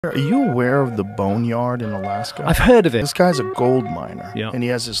Are you aware of the Boneyard in Alaska? I've heard of it. This guy's a gold miner, Yeah. and he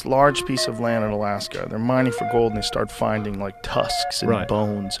has this large piece of land in Alaska. They're mining for gold, and they start finding like tusks and Right.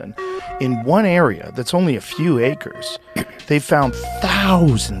 bones. And in one area that's only a few acres, they found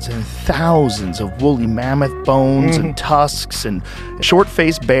thousands and thousands of woolly mammoth bones and tusks and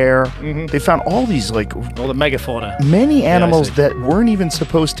short-faced bear. They found all these like All the megafauna. many animals see. that weren't even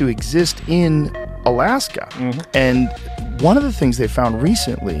supposed to exist in Alaska. And one of the things they found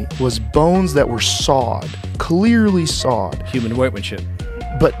recently was bones that were sawed, clearly sawed, Human workmanship.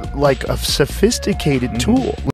 but like a sophisticated tool.